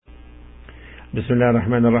بسم الله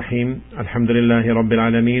الرحمن الرحيم الحمد لله رب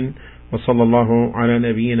العالمين وصلى الله على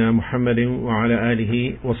نبينا محمد وعلى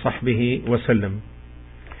آله وصحبه وسلم.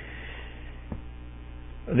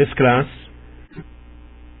 This class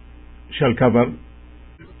shall cover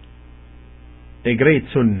a great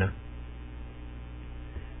sunnah,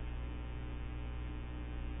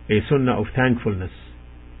 a sunnah of thankfulness,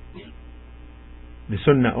 the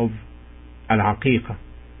sunnah of al-aqiqah.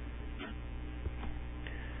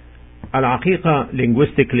 Al-aqiqah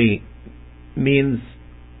linguistically means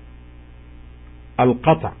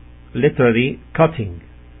al-qata', literally cutting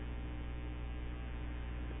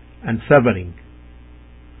and severing,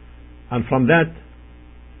 and from that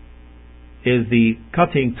is the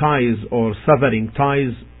cutting ties or severing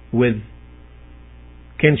ties with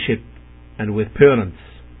kinship and with parents.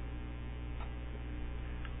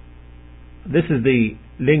 This is the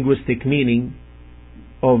linguistic meaning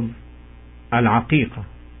of al-aqiqah,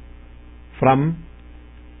 from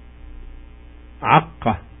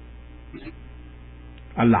aqqa,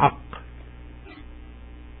 al-aq.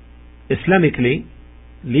 Islamically,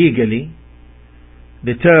 legally,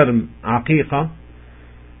 the term aqiqah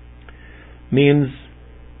means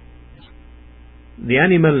the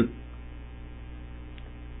animal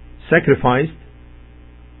sacrificed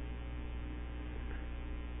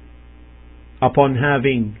upon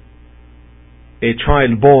having a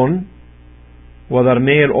child born, whether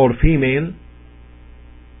male or female,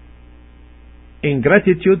 in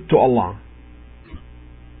gratitude to Allah.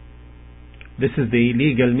 This is the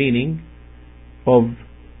legal meaning of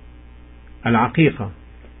al-aqiqah.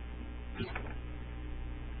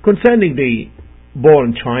 Concerning the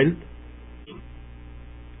born child,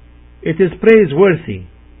 it is praiseworthy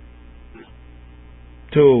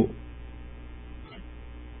to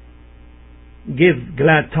give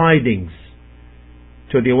glad tidings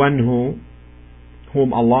to the one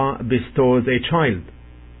whom Allah bestows a child.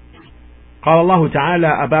 قال الله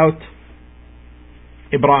تعالى about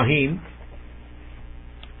Ibrahim,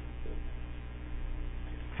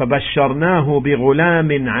 فبشرناه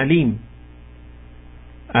بغلام عليم,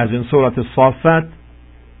 as in Surah Al-Saffat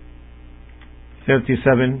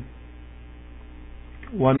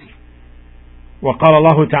 37:1. وقال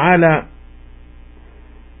الله تعالى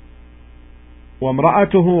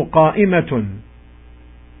وامرأته قائمة,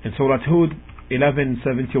 in Surah Hud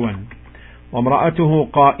 11:71. وامرأته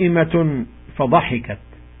قائمة فضحكت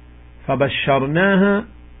فبشرناها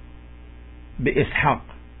بإسحاق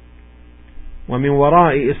ومن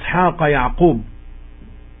وراء إسحاق يعقوب.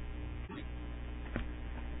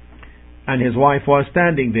 And his wife was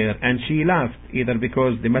standing there and she laughed, either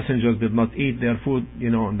because the messengers did not eat their food,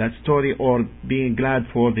 in that story, or being glad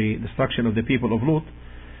for the destruction of the people of Lut.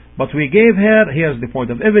 But we gave her, here's the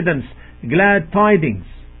point of evidence, glad tidings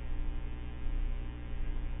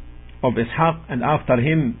of Ishaq, and after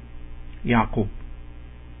him Yaqub.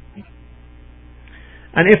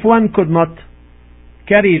 And if one could not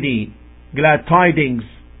carry the glad tidings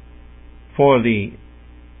for the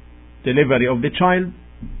delivery of the child,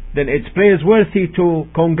 then it's praiseworthy to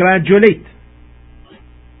congratulate.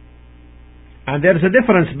 And there's a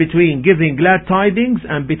difference between giving glad tidings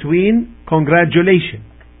and between congratulation.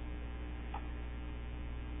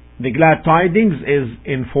 The glad tidings is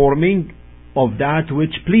informing of that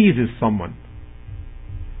which pleases someone,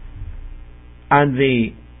 and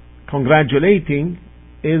the congratulating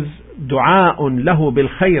is du'a'un lahu bil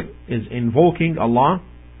khair, is invoking Allah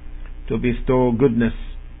to bestow goodness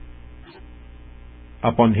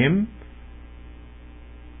upon him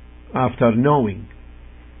after knowing.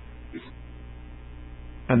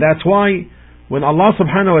 And that's why when Allah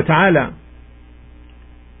subhanahu wa ta'ala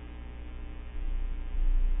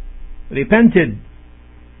repented,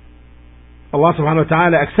 Allah subhanahu wa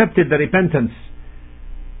ta'ala accepted the repentance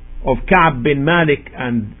of Ka'b bin Malik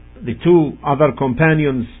and the two other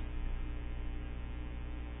companions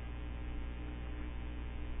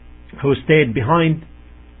who stayed behind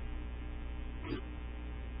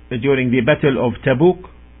during the battle of Tabuk.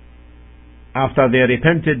 After they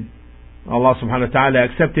repented, Allah subhanahu wa ta'ala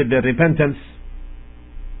accepted their repentance.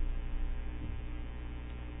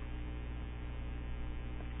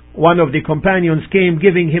 One of the companions came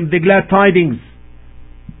giving him the glad tidings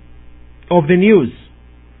of the news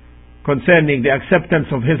concerning the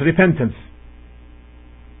acceptance of his repentance.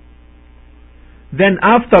 Then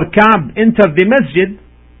after Ka'b entered the masjid,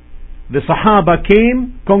 the Sahaba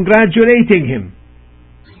came congratulating him.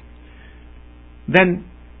 Then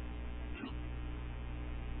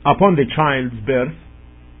upon the child's birth,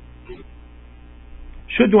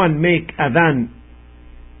 should one make adhan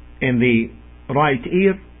in the right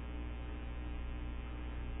ear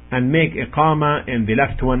and make iqama in the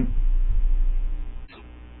left one?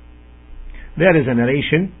 There is a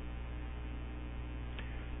narration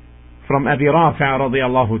from Abi Rafi'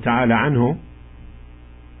 radiyallahu ta'ala anhu,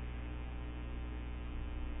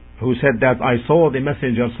 who said that I saw the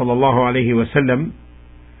Messenger sallallahu alayhi wasallam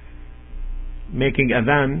making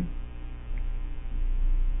adhan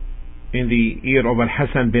in the ear of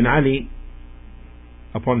Al-Hasan bin Ali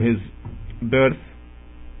upon his birth,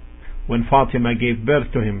 when Fatima gave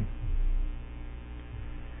birth to him.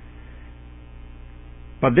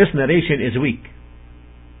 But this narration is weak.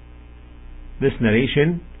 This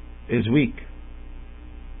narration is weak.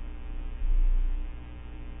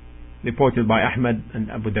 Reported by Ahmad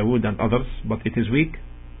and Abu Dawood and others, but it is weak.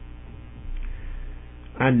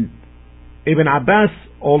 And Ibn Abbas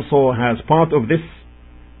also has part of this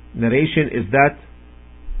narration, is that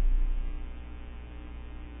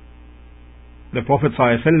the Prophet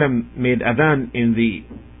ﷺ made adhan in the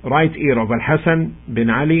right ear of Al-Hasan bin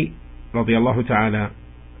Ali radiyallahu ta'ala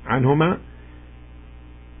anhuma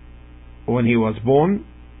when he was born,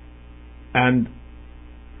 and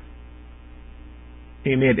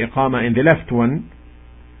he made iqama in the left one,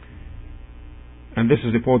 and this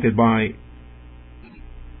is reported by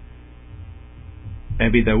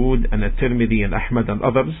Abi Dawood and At-Tirmidhi and Ahmad and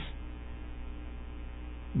others.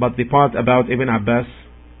 But the part about Ibn Abbas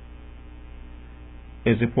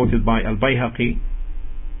is reported by Al-Bayhaqi,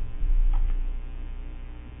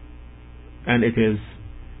 and it is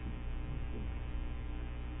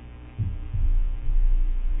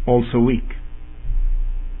also weak.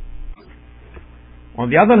 On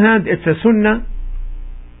the other hand, it's a sunnah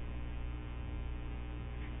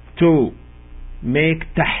to make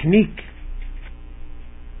tahniq,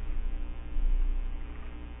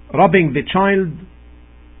 rubbing the child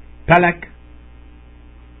palak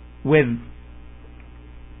with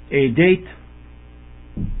a date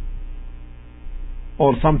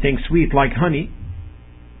or something sweet like honey,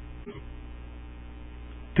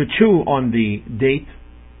 to chew on the date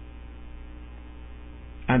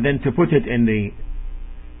and then to put it in the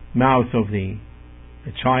mouth of the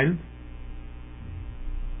child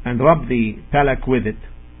and rub the palak with it,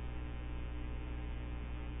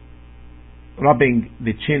 rubbing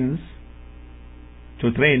the chins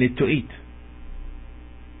to train it to eat.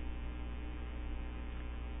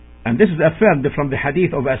 And this is affirmed from the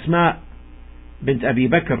hadith of Asma bint Abi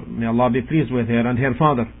Bakr, may Allah be pleased with her, and her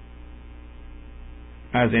father,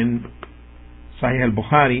 as in Sahih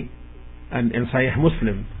al-Bukhari and in Sahih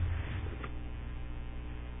Muslim.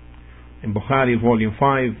 In Bukhari volume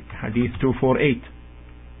 5 hadith 248.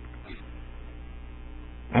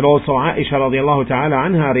 And also Aisha radiallahu ta'ala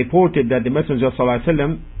anha reported that the Messenger sallallahu alaihi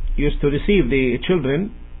wasallam used to receive the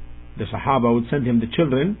children. The Sahaba would send him the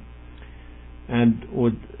children and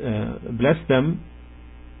would bless them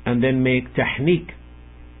and then make tahniq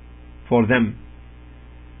for them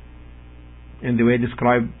in the way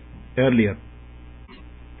described earlier.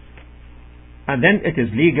 And then it is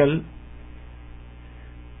legal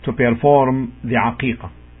to perform the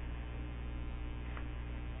aqiqah.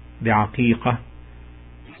 The aqiqah.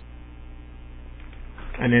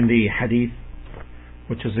 And in the hadith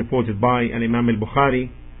which is reported by Imam al-Bukhari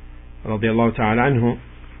radiyallahu ta'ala anhu,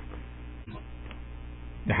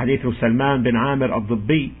 the hadith of Salman bin Amir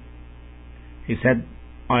al-Dibbi, he said,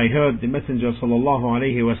 I heard the Messenger sallallahu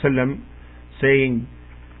alayhi wa sallam saying,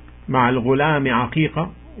 مع الغلام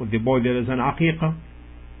عقيقة, with the boy there is an aqiqah,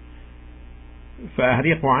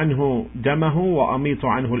 فأهريق عنه دمه وأميط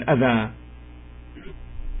عنه الأذى,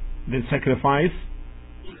 then sacrifice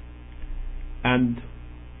and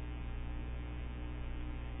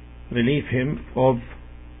relieve him of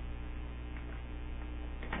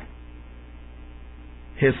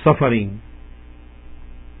his suffering.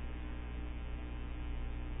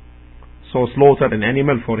 So slaughter an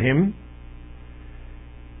animal for him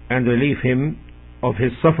and relieve him of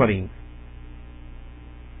his suffering.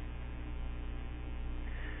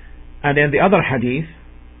 And in the other hadith,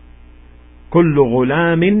 كل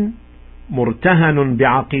غلام مرتهن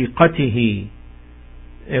بعقيقته,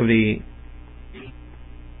 every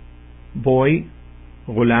boy,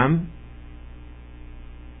 غلام,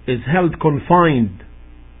 is held confined,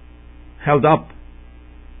 held up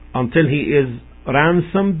until he is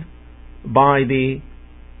ransomed by the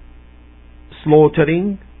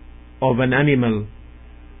slaughtering of an animal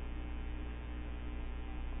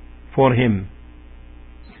for him.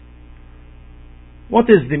 What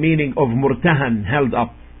is the meaning of murtahan, held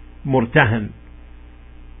up? Murtahan.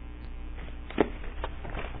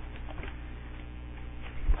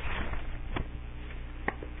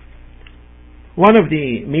 One of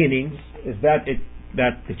the meanings is that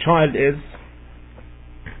the child is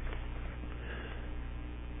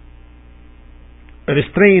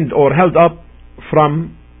restrained or held up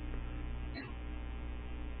from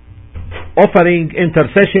offering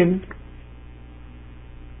intercession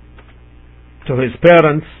to his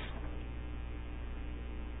parents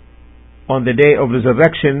on the day of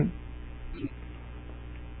resurrection.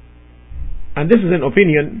 And this is an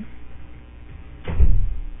opinion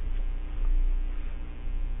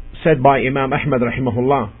said by Imam Ahmad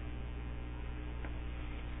rahimahullah.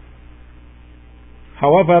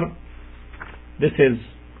 However, this is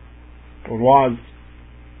or was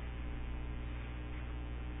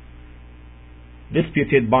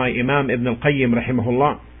disputed by Imam Ibn al-Qayyim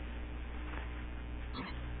rahimahullah,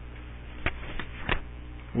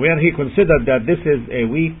 where he considered that this is a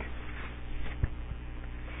weak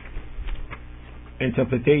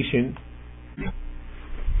interpretation,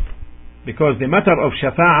 because the matter of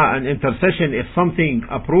shafa'ah and intercession is something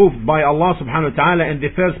approved by Allah subhanahu wa ta'ala in the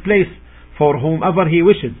first place for whomever He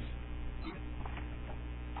wishes.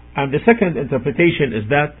 And the second interpretation is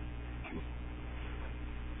that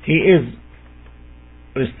he is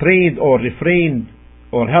restrained or refrained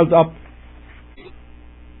or held up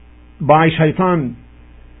by shaitan,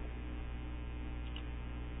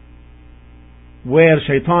 where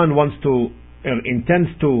shaitan wants to or intends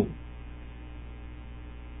to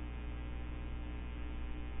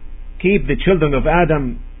keep the children of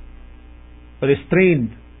Adam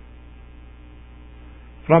restrained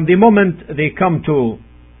from the moment they come to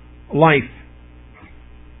life.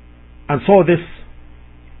 And so this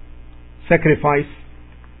sacrifice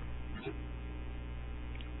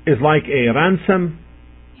is like a ransom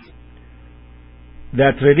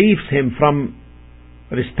that relieves him from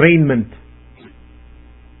restrainment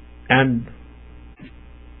and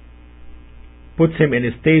puts him in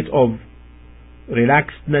a state of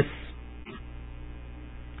relaxedness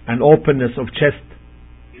and openness of chest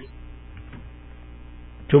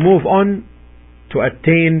to move on to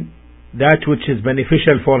attain that which is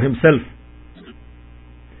beneficial for himself,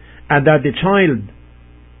 and that the child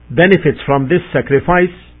benefits from this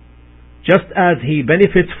sacrifice just as he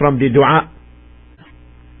benefits from the dua.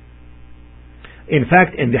 In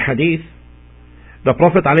fact, in the hadith, the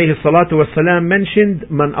Prophet ﷺ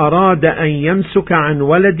mentioned, "Man arada an yansuka an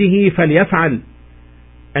waladihi falyaf'al."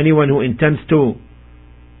 Anyone who intends to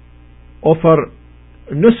offer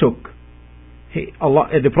nusuk,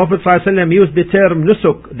 the Prophet ﷺ used the term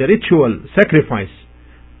nusuk, the ritual sacrifice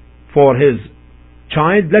for his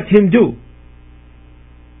child, let him do.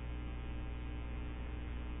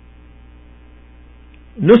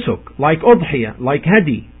 Nusuk, like udhiyah, like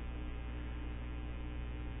hadi.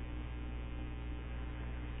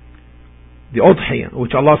 The udhiyah,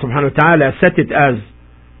 which Allah subhanahu wa ta'ala set it as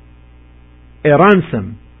a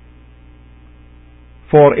ransom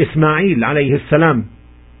for Ismail alayhi salam.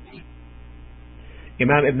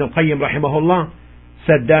 Imam Ibn al-Qayyim rahimahullah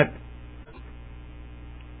said that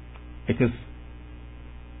it is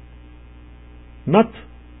not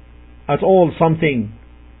at all something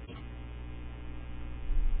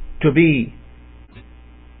to be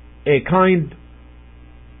a kind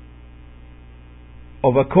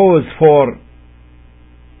of a cause for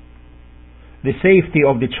the safety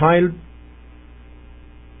of the child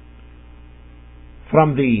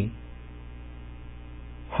from the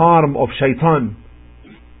harm of shaitan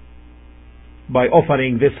by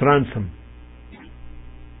offering this ransom.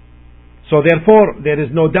 So therefore there is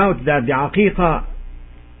no doubt that the aqiqah,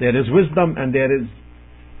 there is wisdom and there is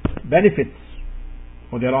benefits,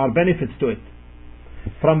 or there are benefits to it.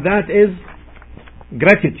 From that is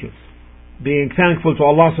gratitude, being thankful to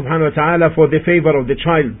Allah subhanahu wa ta'ala for the favor of the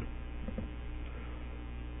child.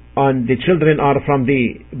 And the children are from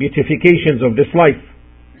the beautifications of this life.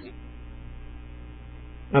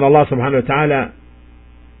 And Allah subhanahu wa ta'ala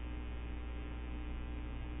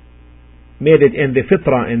made it in the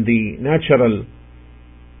fitrah, in the natural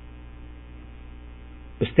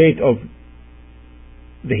state of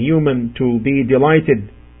the human, to be delighted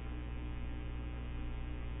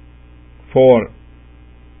for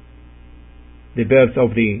the birth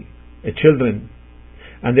of the children,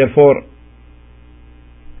 and therefore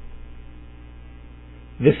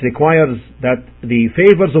this requires that the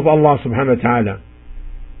favors of Allah subhanahu wa ta'ala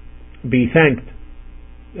be thanked,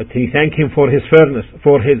 that He thank Him for His fairness,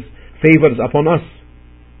 for His favors upon us.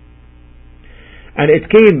 And it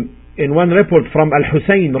came in one report from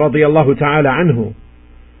Al-Husayn radiyallahu ta'ala anhu,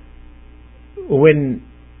 when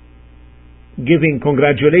giving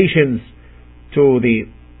congratulations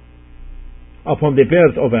upon the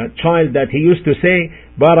birth of a child, that he used to say,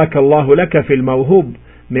 "Barakallahu laka fil mawhub,"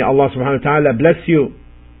 may Allah subhanahu wa ta'ala bless you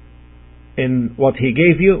in what He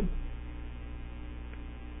gave you.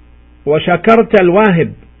 "Wa shakarta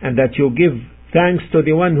al-wahib," and that you give thanks to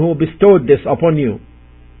the one who bestowed this upon you.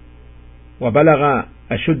 وَبَلَغَ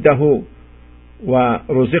أَشُدَّهُ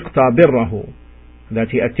وَرُزِقْتَ بِرَّهُ, that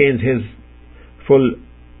he attains his full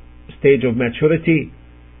stage of maturity,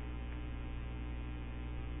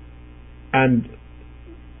 and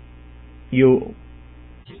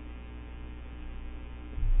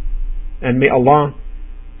may Allah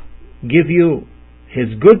give you His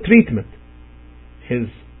good treatment, His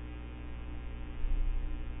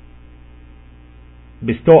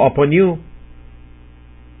bestow upon you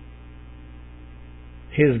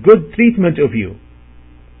His good treatment of you.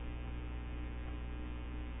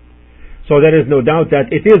 So there is no doubt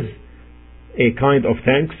that it is a kind of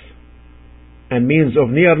thanks and means of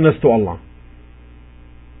nearness to Allah.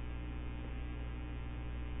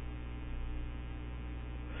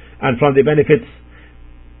 And from the benefits,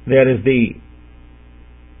 there is the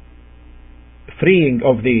freeing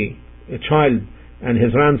of the child and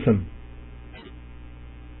his ransom.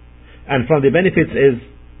 And from the benefits is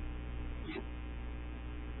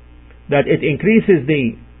that it increases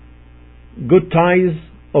the good ties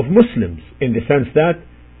of Muslims, in the sense that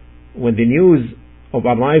when the news of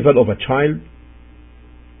arrival of a child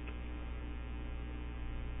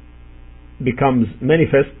becomes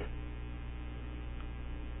manifest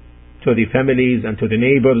to the families and to the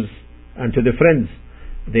neighbors and to the friends,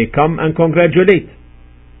 they come and congratulate,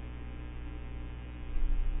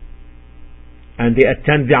 and they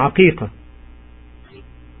attend the aqiqah.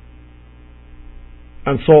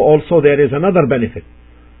 And so also there is another benefit,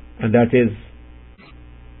 and that is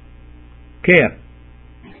care.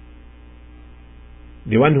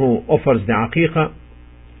 The one who offers the aqiqah,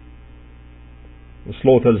 who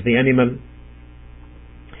slaughters the animal,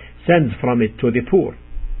 sends from it to the poor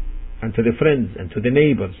and to the friends and to the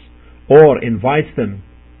neighbors, or invites them.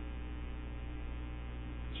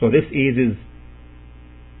 So this eases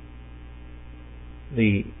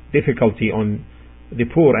the difficulty on the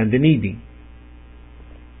poor and the needy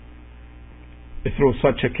through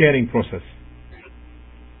such a caring process.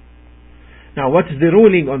 Now, what is the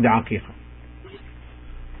ruling on the aqiqah?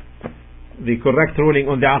 The correct ruling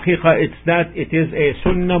on the aqiqah is that it is a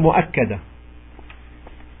sunnah mu'akkada.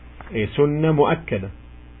 A sunnah mu'akkada.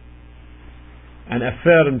 An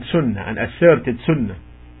affirmed sunnah, an asserted sunnah.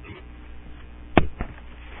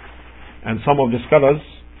 And some of the scholars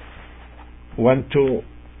want to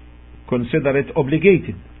consider it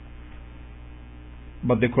obligated.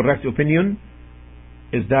 But the correct opinion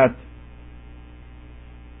is that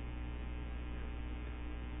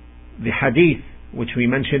the hadith which we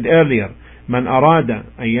mentioned earlier, من أراد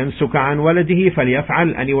أن ينسك عن ولده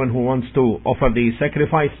فليفعل, anyone who wants to offer the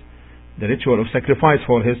sacrifice, the ritual of sacrifice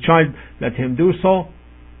for his child, let him do so.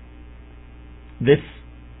 This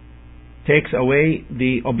takes away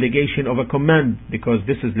the obligation of a command, because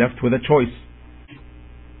this is left with a choice.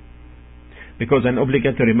 Because an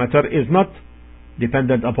obligatory matter is not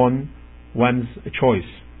dependent upon one's choice.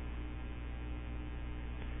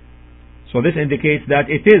 So this indicates that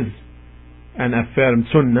it is an affirmed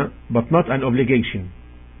sunnah, but not an obligation.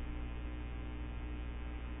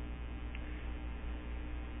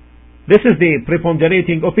 This is the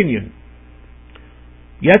preponderating opinion.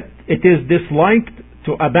 Yet it is disliked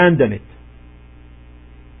to abandon it.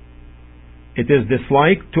 It is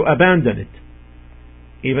disliked to abandon it,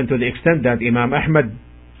 even to the extent that Imam Ahmad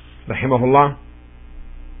rahimahullah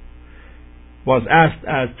was asked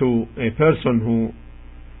as to a person who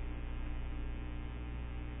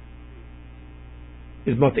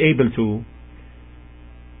is not able to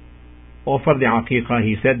offer the aqiqah.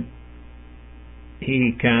 He said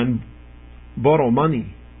he can borrow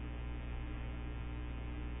money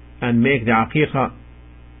and make the aqiqah,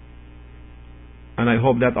 and I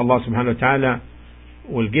hope that Allah subhanahu wa ta'ala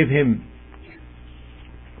will give him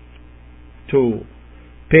to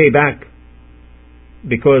pay back,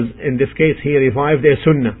 because in this case he revived a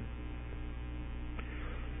sunnah.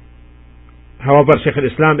 However, Shaykh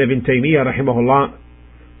al-Islam Ibn Taymiyyah rahimahullah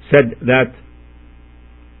said that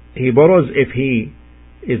he borrows if he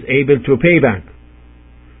is able to pay back,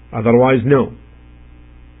 otherwise no,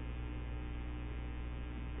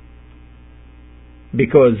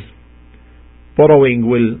 because borrowing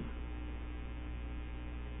will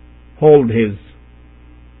hold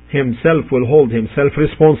himself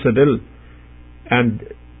responsible, and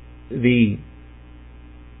the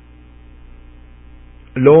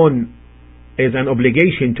loan is an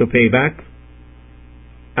obligation to pay back,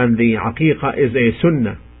 and the aqiqah is a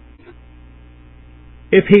sunnah.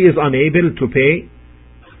 If he is unable to pay,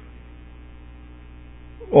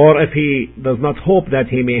 or if he does not hope that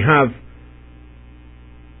he may have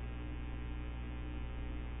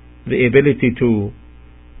the ability to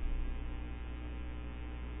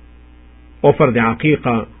offer the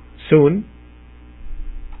aqiqah soon,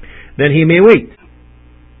 then he may wait.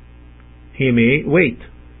 He may wait.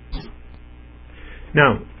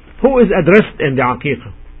 Now, who is addressed in the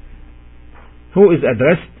aqiqah? Who is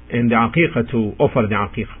addressed in the aqiqah to offer the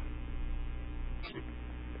aqiqah?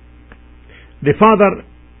 The father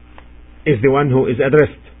is the one who is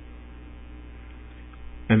addressed.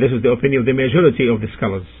 And this is the opinion of the majority of the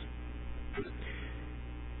scholars.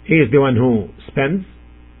 He is the one who spends,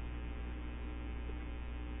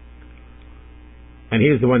 and he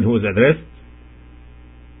is the one who is addressed,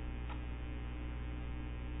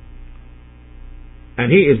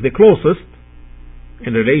 and he is the closest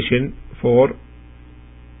in relation for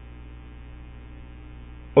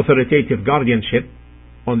authoritative guardianship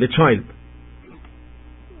on the child.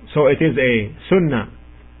 So it is a sunnah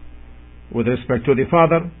with respect to the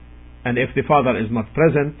father, and if the father is not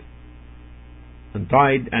present and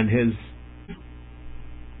died and his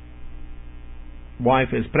wife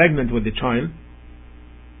is pregnant with the child,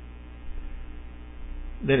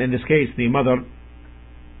 then in this case the mother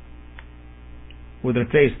would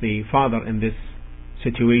replace the father in this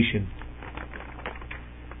situation.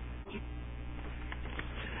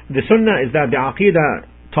 The sunnah is that the aqidah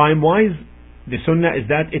time-wise, the sunnah is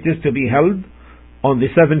that it is to be held on the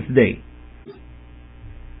 7th day.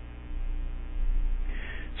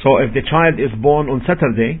 So if the child is born on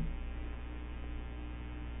Saturday,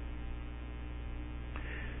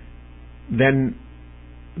 then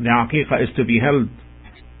the aqiqah is to be held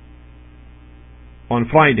on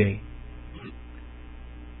Friday,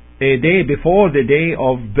 a day before the day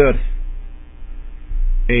of birth.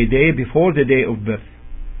 A day before the day of birth.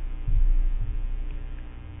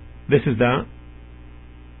 This is the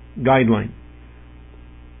guideline.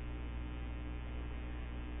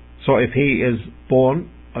 So if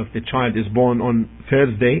the child is born on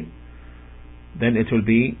Thursday, then it will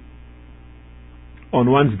be on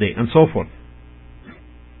Wednesday, and so forth.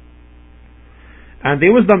 And the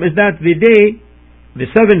wisdom is that the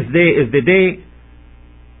 7th day is the day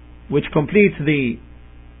which completes the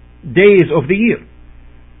days of the year.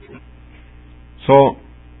 So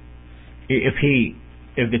if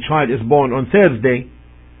the child is born on Thursday,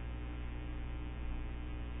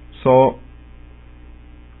 so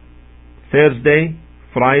Thursday,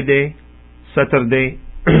 Friday, Saturday,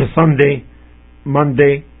 Sunday,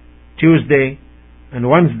 Monday, Tuesday, and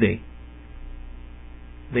Wednesday,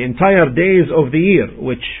 the entire days of the year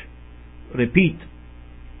which repeat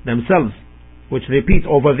themselves, which repeat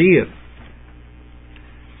over the year,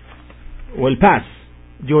 will pass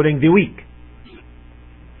during the week.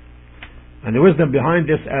 And the wisdom behind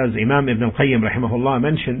this, as Imam Ibn al-Qayyim rahimahullah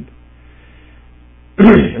mentioned,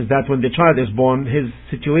 is that when the child is born, his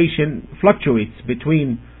situation fluctuates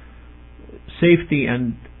between safety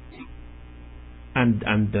and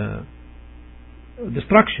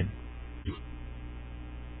destruction,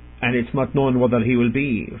 and it's not known whether he will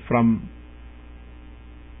be from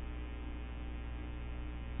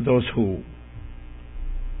those who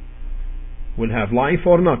will have life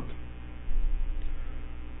or not,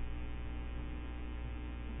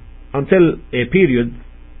 until a period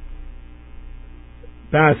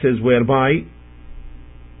passes whereby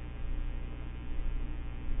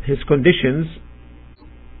his conditions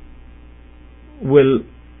will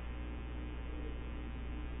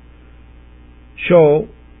show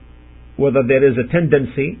whether there is a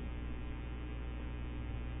tendency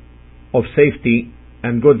of safety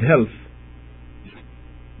and good health,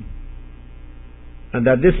 and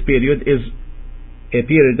that this period is a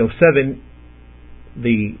period of 7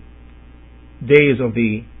 the days of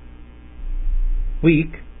the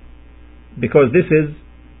week, because this is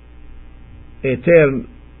a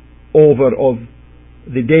turnover of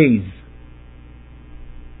the days,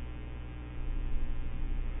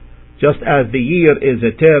 just as the year is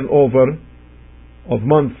a turnover of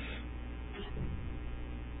months.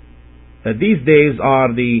 That these days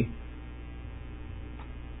are the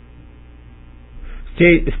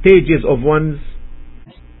stages of one's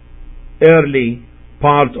early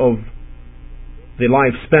part of the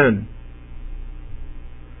lifespan.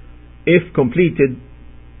 If completed,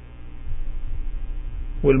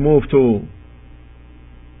 will move to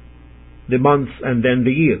the months and then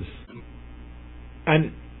the years.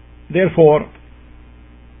 And therefore,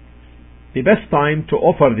 the best time to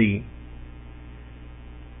offer the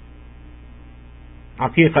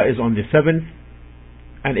aqiqah is on the 7th,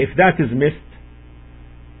 and if that is missed,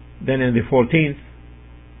 then in the 14th,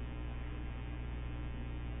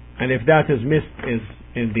 and if that is missed is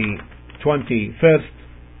in the 21st,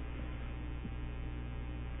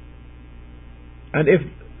 and if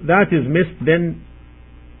that is missed, then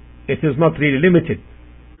it is not really limited.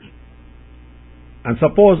 And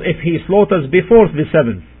suppose if he slaughters before the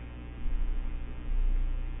 7th,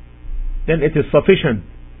 then it is sufficient,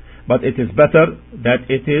 but it is better that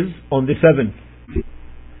it is on the 7th.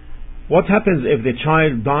 What happens if the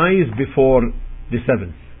child dies before the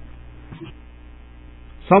 7th?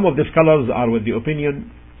 Some of the scholars are with the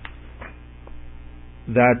opinion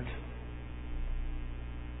that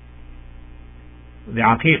the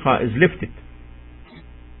aqiqah is lifted,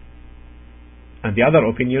 and the other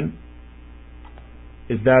opinion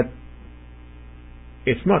is that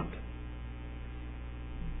it's not,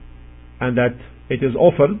 and that it is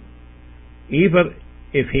offered even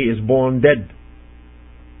if he is born dead,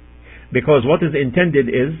 because what is intended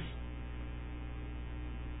is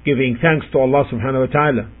giving thanks to Allah subhanahu wa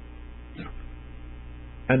ta'ala,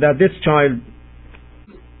 and that this child,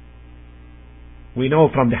 we know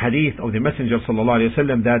from the hadith of the Messenger sallallahu alaihi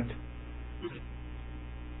wasallam that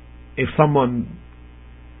if someone's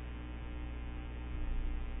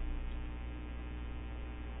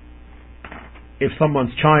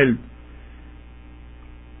child,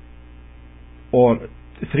 or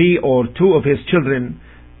 3 or 2 of his children,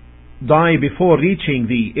 die before reaching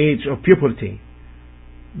the age of puberty,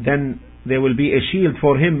 then there will be a shield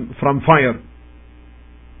for him from fire.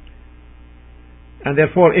 And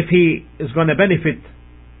therefore, if he is going to benefit,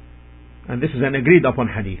 and this is an agreed upon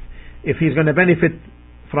hadith, if he is going to benefit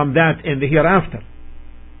from that in the hereafter,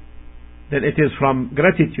 then it is from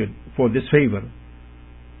gratitude for this favor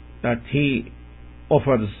that he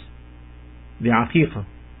offers the aqiqah.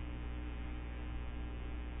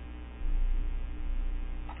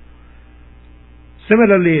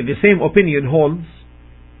 Similarly, the same opinion holds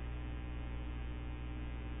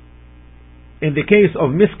in the case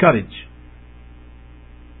of miscarriage.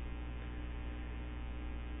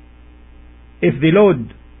 If the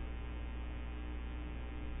load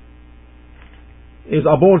is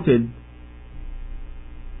aborted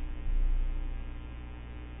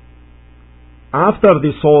after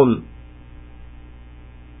the soul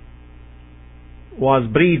was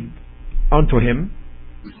breathed unto him,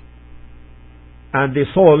 and the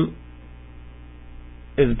soul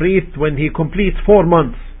is breathed when he completes 4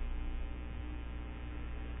 months,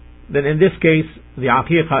 then in this case the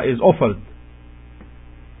aqiqah is offered.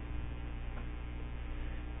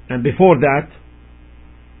 And before that,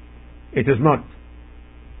 it is not.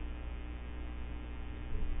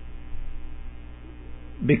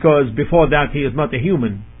 Because before that he is not a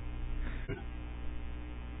human,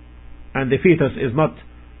 and the fetus is not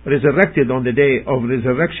resurrected on the day of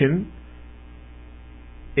resurrection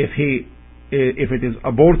if it is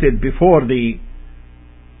aborted before the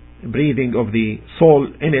breathing of the soul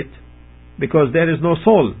in it, because there is no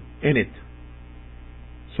soul in it,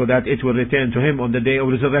 so that it will return to him on the day of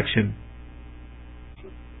resurrection.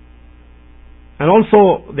 And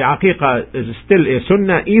also the aqiqah is still a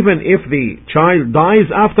sunnah even if the child dies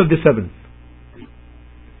after the 7th.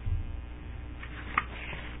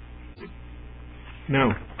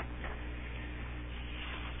 Now,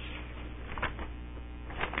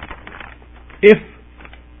 if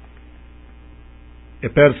a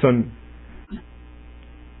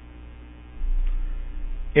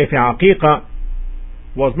aqiqah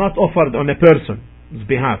was not offered on a person's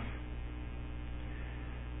behalf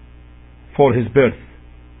for his birth,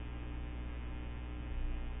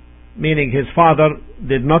 meaning his father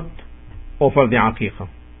did not offer the aqiqah,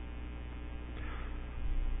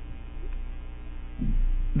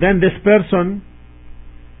 then this person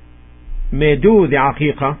may do the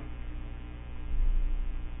aqiqah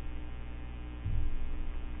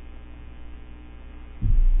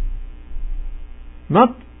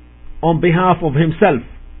not on behalf of himself,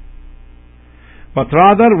 but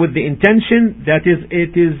rather with the intention that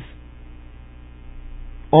it is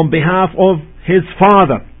on behalf of his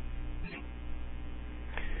father,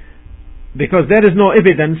 because there is no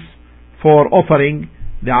evidence for offering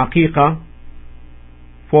the aqiqah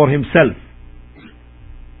for himself.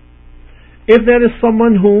 If there is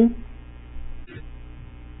someone who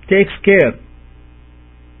takes care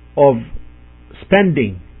of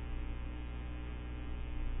spending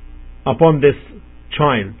upon this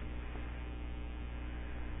child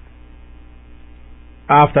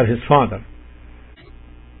after his father,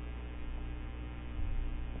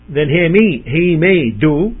 then he may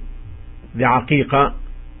do the aqiqah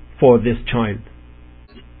for this child.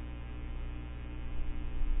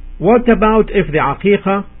 What about if the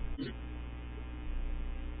aqiqah,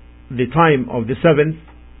 the time of the 7th,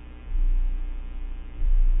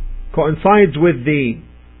 coincides with the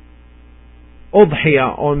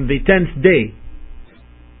udhiyah on the 10th day?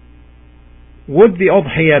 Would the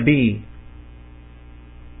udhiyah be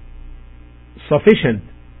sufficient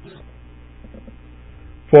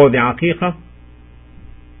for the aqiqah.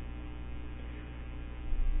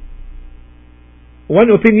 One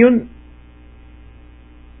opinion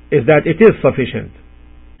is that it is sufficient,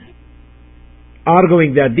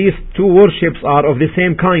 arguing that these two worships are of the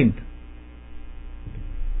same kind.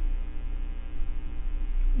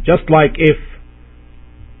 Just like if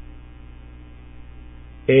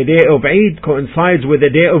a day of Eid coincides with the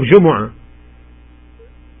day of Jumu'ah,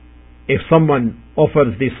 if someone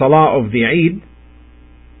offers the Salah of the Eid,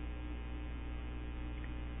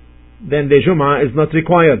 then the Jumu'ah is not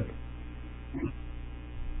required.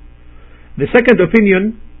 The second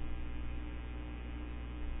opinion,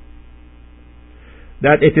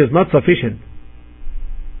 that it is not sufficient,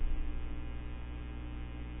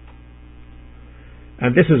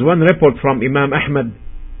 and this is one report from Imam Ahmad,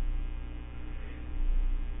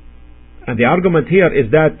 and the argument here is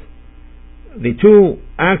that the two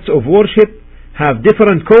acts of worship have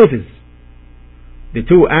different causes. The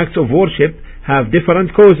two acts of worship have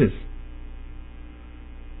different causes,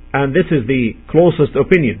 and this is the closest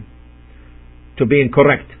opinion to being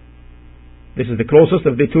correct. This is the closest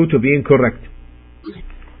of the two to being correct.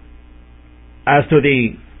 As to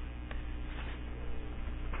the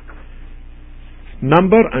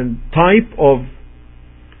number and type of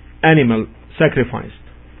animal sacrificed,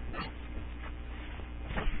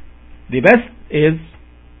 the best is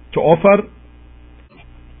to offer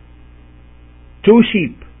 2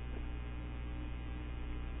 sheep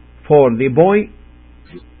for the boy,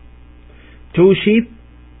 2 sheep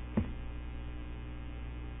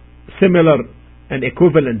similar and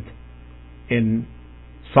equivalent in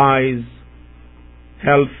size,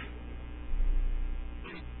 health,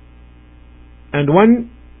 and 1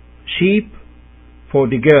 sheep for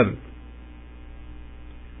the girl,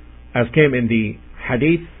 as came in the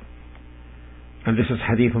hadith, and this is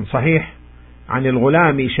hadith sahih, عن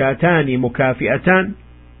الغلام شاتان مكافئتان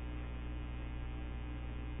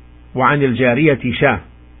وعن الجارية شاة.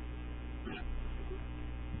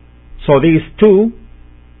 So these 2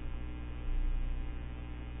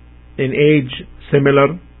 in age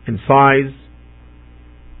similar, in size,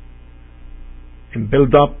 in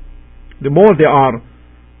build up, the more they are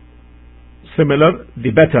similar, the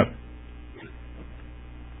better.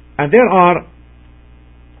 And there are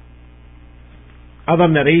other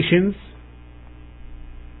narrations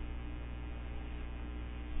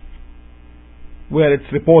where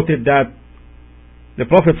it's reported that the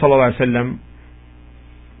Prophet ﷺ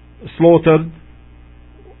slaughtered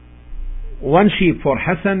 1 sheep for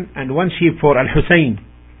Hassan and 1 sheep for Al-Hussein,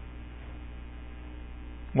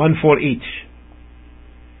 1 for each.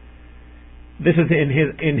 This is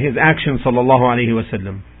in his action, sallallahu alaihi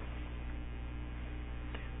wasallam,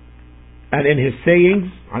 and in his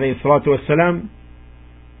sayings, alayhi salatu wasalam,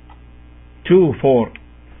 2 for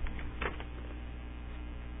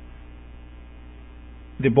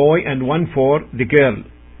the boy and 1 for the girl.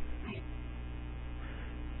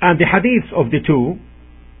 And the hadiths of the 2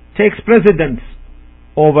 takes precedence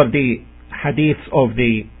over the hadiths of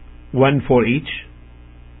the 1 for each,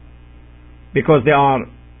 because they are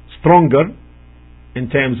stronger in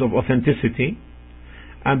terms of authenticity,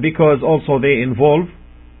 and because also they involve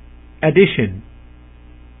addition.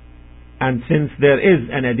 And since there is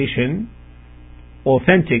an addition,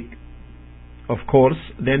 authentic, of course,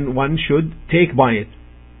 then one should take by it.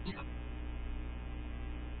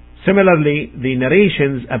 Similarly, the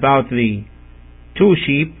narrations about the 2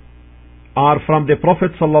 sheep are from the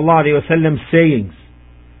Prophet ﷺ's sayings,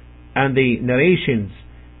 and the narrations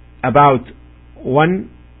about 1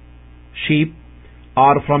 sheep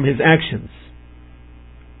are from his actions.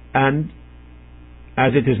 And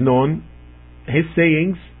as it is known, his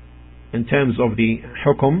sayings in terms of the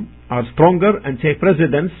hukum are stronger and take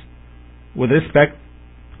precedence with respect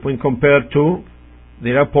when compared to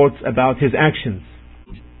the reports about his actions.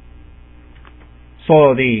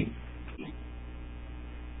 So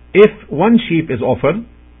if 1 sheep is offered,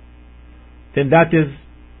 then that is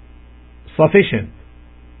sufficient,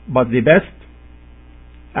 but the best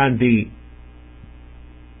and the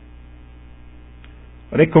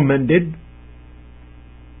recommended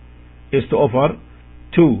is to offer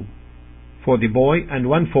 2 for the boy and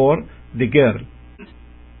 1 for the girl.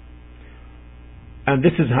 And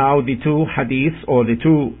this is how the 2 hadiths or the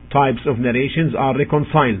 2 types of narrations are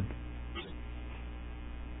reconciled.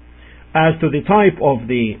 As to the type of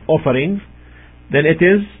the offering, then it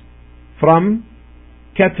is from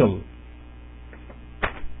cattle.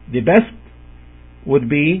 The best would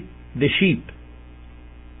be the sheep.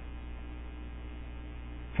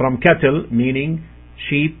 From cattle, meaning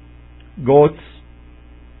sheep, goats,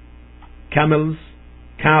 camels,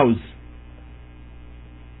 cows.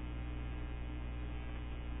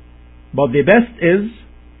 but the best is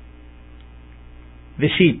the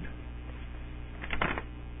sheep.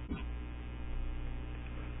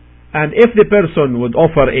 And if the person would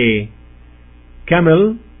offer a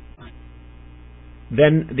camel,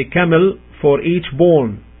 then the camel for each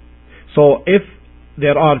born. So if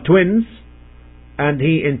there are twins and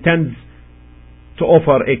he intends to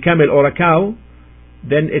offer a camel or a cow,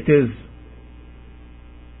 then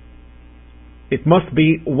it must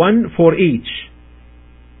be one for each.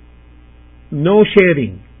 No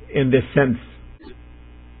sharing in this sense.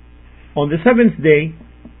 On the seventh day,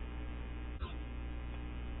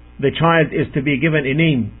 the child is to be given a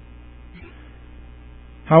name.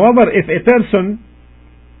 However, if a person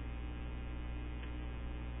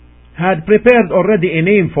had prepared already a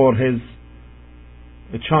name for his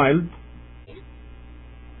child,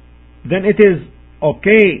 then it is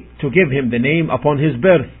okay to give him the name upon his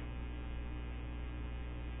birth.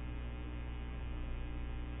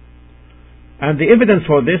 And the evidence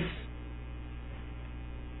for this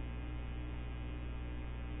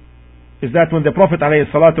is that when the Prophet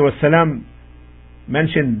ﷺ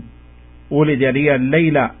mentioned ولد لي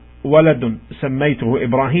الليلة ولد سميته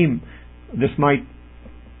إبراهيم, this night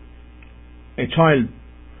a child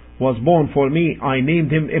was born for me, I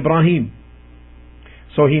named him Ibrahim.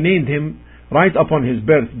 So he named him right upon his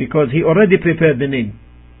birth because he already prepared the name.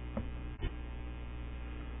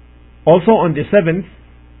 Also on the seventh,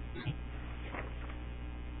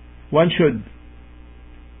 one should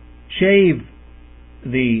shave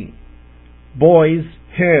the boy's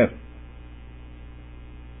hair,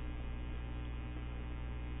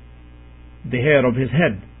 the hair of his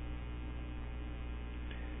head,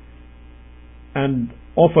 and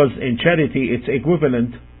offers in charity its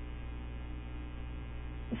equivalent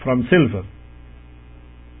from silver.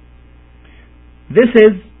 This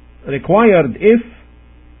is required if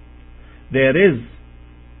there is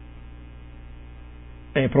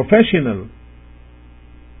a professional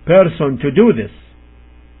person to do this,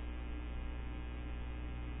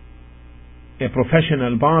 a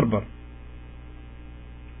professional barber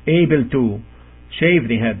able to shave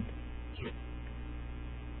the head,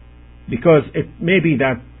 because it may be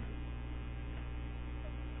that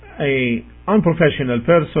a unprofessional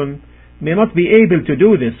person may not be able to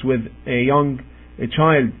do this with a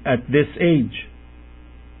child at this age,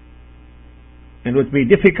 and it would be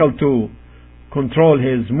difficult to control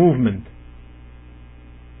his movement,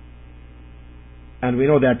 and we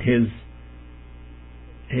know that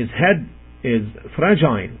his head is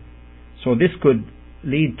fragile, so this could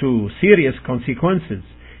lead to serious consequences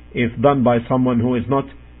if done by someone who is not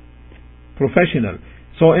professional.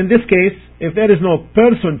 So in this case, if there is no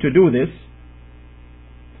person to do this,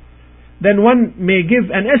 then one may give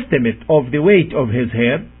an estimate of the weight of his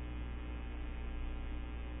hair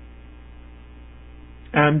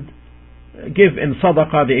and give in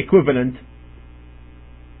sadaqah the equivalent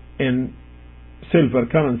in silver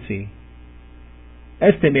currency.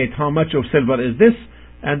 Estimate how much of silver is this,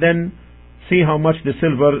 and then see how much the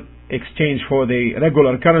silver exchange for the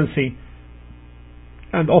regular currency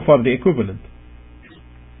and offer the equivalent.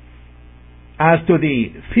 As to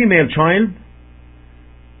the female child,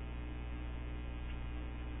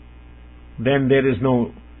 then there is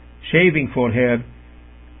no shaving for the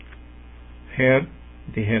hair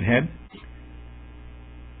head,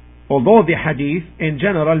 although the hadith in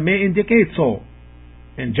general may indicate so.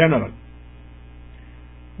 In general,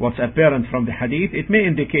 what's apparent from the hadith, it may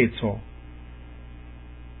indicate so.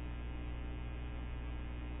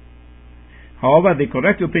 However, the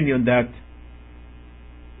correct opinion that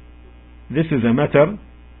this is a matter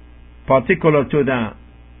particular to the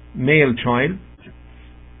male child,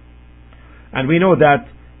 and we know that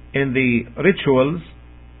in the rituals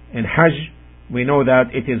in Hajj, we know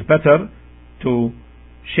that it is better to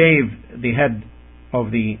shave the head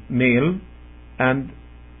of the male, and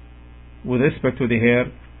with respect to the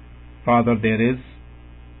hair, rather there is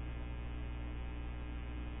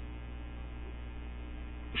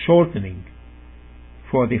shortening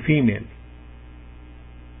for the female,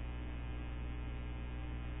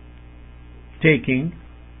 taking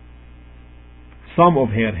some of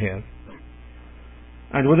her hair.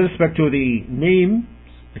 And with respect to the name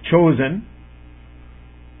chosen,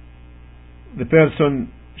 the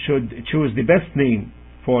person should choose the best name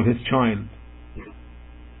for his child,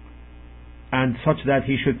 and such that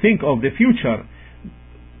he should think of the future,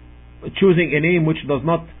 choosing a name which does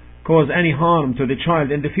not cause any harm to the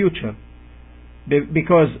child in the future,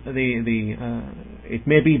 because it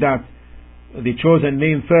may be that the chosen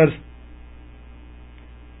name first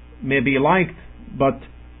may be liked, but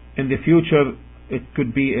in the future it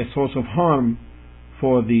could be a source of harm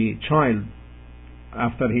for the child.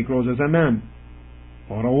 after he grows as a man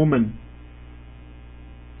or a woman.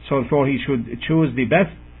 So he should choose the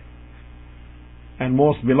best and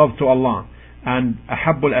most beloved to Allah. And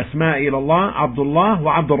أحب الأسماء إلى الله عبد الله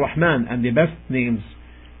وعبد الرحمن, and the best names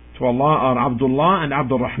to Allah are Abdullah and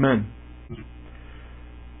Abdul Rahman.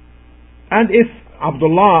 And if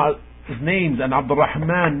Abdullah's names and Abdul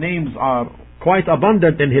Rahman names are quite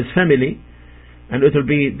abundant in his family, and it will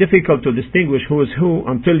be difficult to distinguish who is who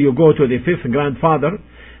until you go to the fifth grandfather,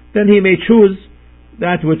 then he may choose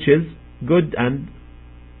that which is good and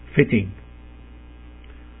fitting.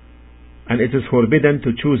 And it is forbidden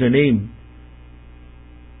to choose a name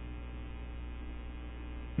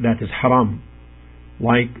that is haram,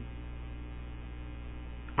 like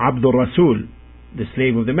Abdul Rasul, the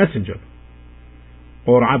slave of the messenger,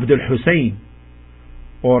 or Abdul Hussein,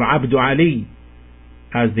 or Abdul Ali,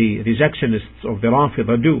 as the rejectionists of the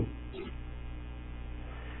Rafida do.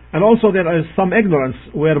 And also there is some ignorance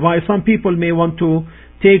whereby some people may want to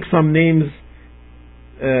take some names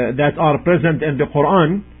that are present in the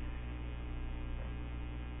Quran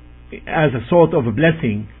as a sort of a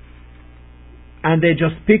blessing, and they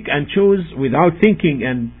just pick and choose without thinking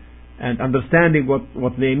and understanding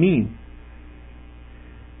what they mean.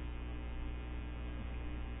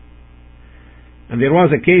 And there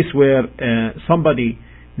was a case where somebody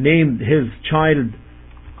named his child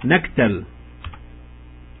Nektal.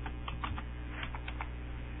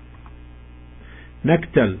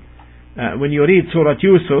 Nektal. When you read Surah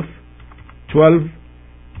Yusuf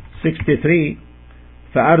 12:63,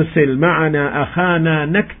 فأرسل معنا أخانا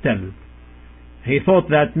نكتل. He thought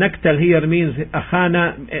that Nektal here means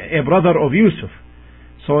Akhana, a brother of Yusuf.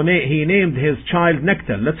 So he named his child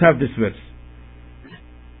Nektal. Let's have this verse.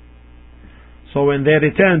 So when they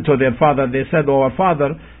returned to their father, they said, "Oh, our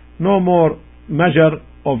father, no more measure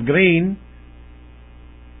of grain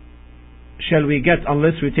shall we get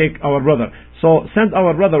unless we take our brother. So send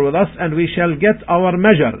our brother with us and we shall get our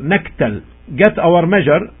measure." Nektal. Get our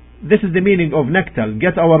measure. This is the meaning of Nektal.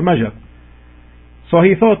 Get our measure. So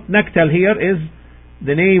he thought Nektal here is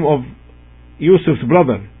the name of Yusuf's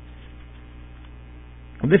brother.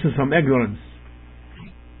 And this is some ignorance.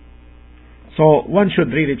 So one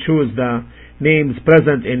should really choose the names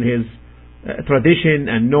present in his tradition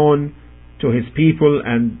and known to his people,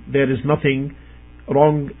 and there is nothing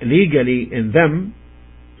wrong legally in them.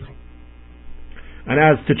 And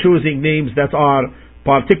as to choosing names that are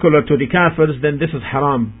particular to the Kafirs, then this is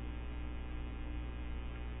haram,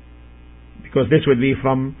 because this would be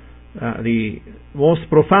from the most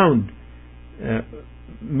profound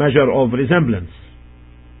measure of resemblance.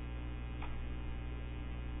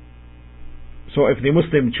 So if the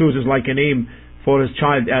Muslim chooses like a name for his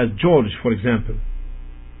child as George, for example,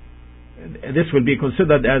 this will be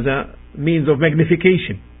considered as a means of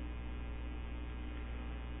magnification.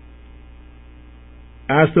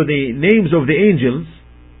 As to the names of the angels,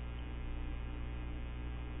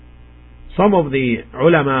 some of the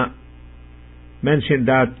ulama mentioned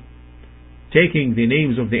that taking the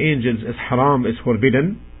names of the angels is haram, is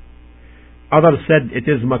forbidden. Others said it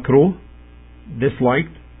is makruh,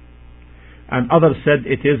 disliked, and others said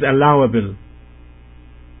it is allowable.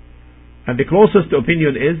 And the closest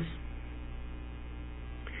opinion is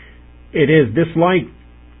it is disliked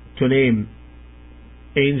to name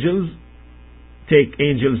angels, take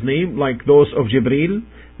angels' name like those of Jibreel,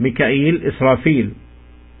 Mikael, Israfil.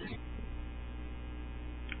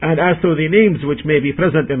 And as to the names which may be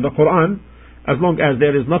present in the Quran, as long as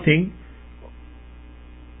there is nothing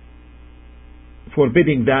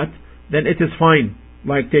forbidding that, then it is fine.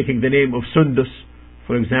 Like taking the name of Sundus,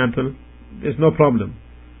 for example, there's no problem.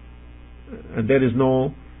 And there is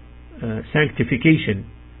no sanctification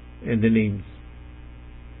in the names.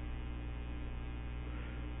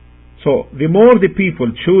 So the more the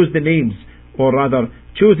people choose the names, or rather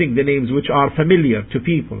choosing the names which are familiar to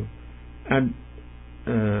people and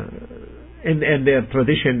in their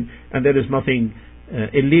tradition, and there is nothing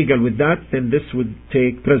illegal with that, then this would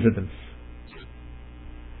take precedence.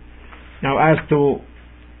 Now as to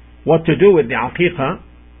what to do with the aqiqah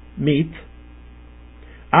meat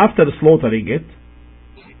after slaughtering it,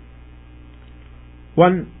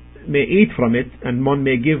 one may eat from it, and one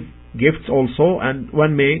may give gifts also, and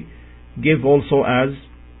one may give also as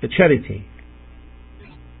a charity.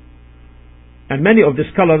 And many of the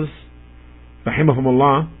scholars,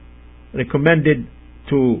 rahimahumullah, recommended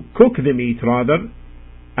to cook the meat rather,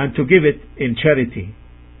 and to give it in charity,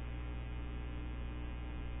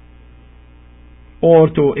 or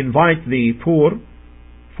to invite the poor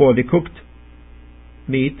for the cooked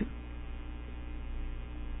meat.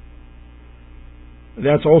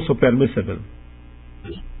 That's also permissible.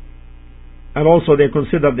 And also they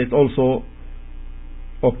considered it also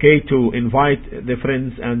okay to invite the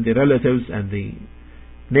friends and the relatives and the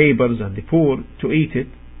neighbors and the poor to eat it.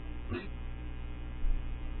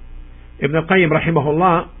 Ibn al-Qayyim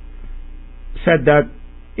rahimahullah said that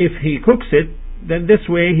if he cooks it, then this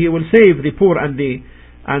way he will save the poor and the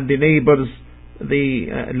neighbors the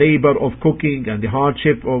labor of cooking and the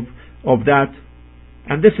hardship of that.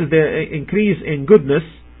 And this is the increase in goodness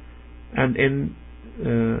and in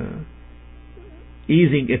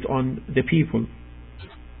easing it on the people.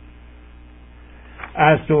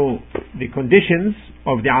 As to the conditions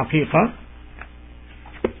of the aqiqah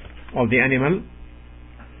of the animal,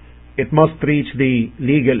 it must reach the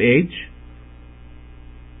legal age,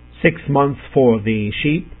 6 months for the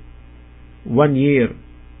sheep, 1 year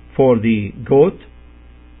for the goat,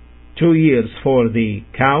 2 years for the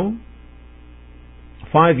cow,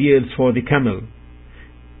 5 years for the camel.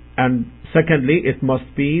 And secondly, it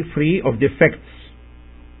must be free of defects.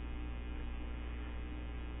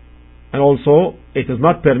 And also, it is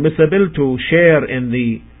not permissible to share in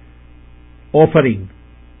the offering.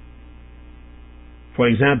 For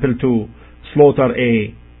example, to slaughter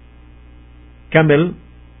a camel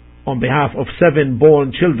on behalf of 7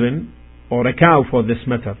 born children, or a cow for this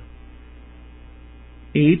matter.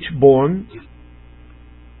 Each born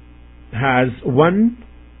has 1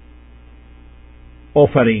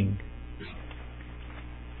 offering.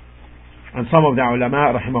 And some of the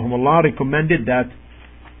ulama rahimahumullah recommended that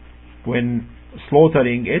when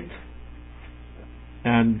slaughtering it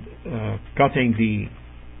and cutting the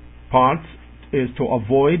parts is to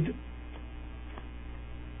avoid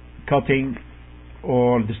cutting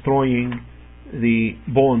or destroying the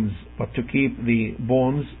bones, but to keep the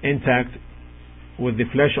bones intact with the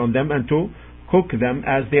flesh on them, and to cook them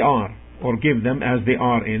as they are, or give them as they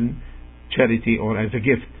are in charity or as a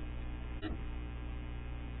gift.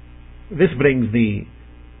 This brings the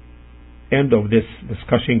end of this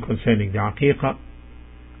discussion concerning the aqiqah.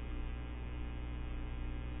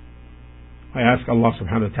 I ask Allah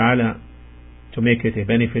subhanahu wa ta'ala to make it a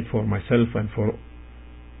benefit for myself and for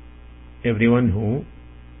everyone who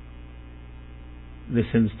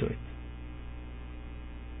listens to it,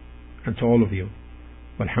 and to all of you.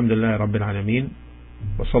 Walhamdulillah Rabbil Alameen,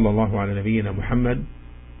 wa sallallahu ala nabiyyina Muhammad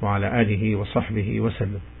wa ala alihi wa sahbihi wa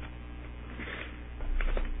sallam.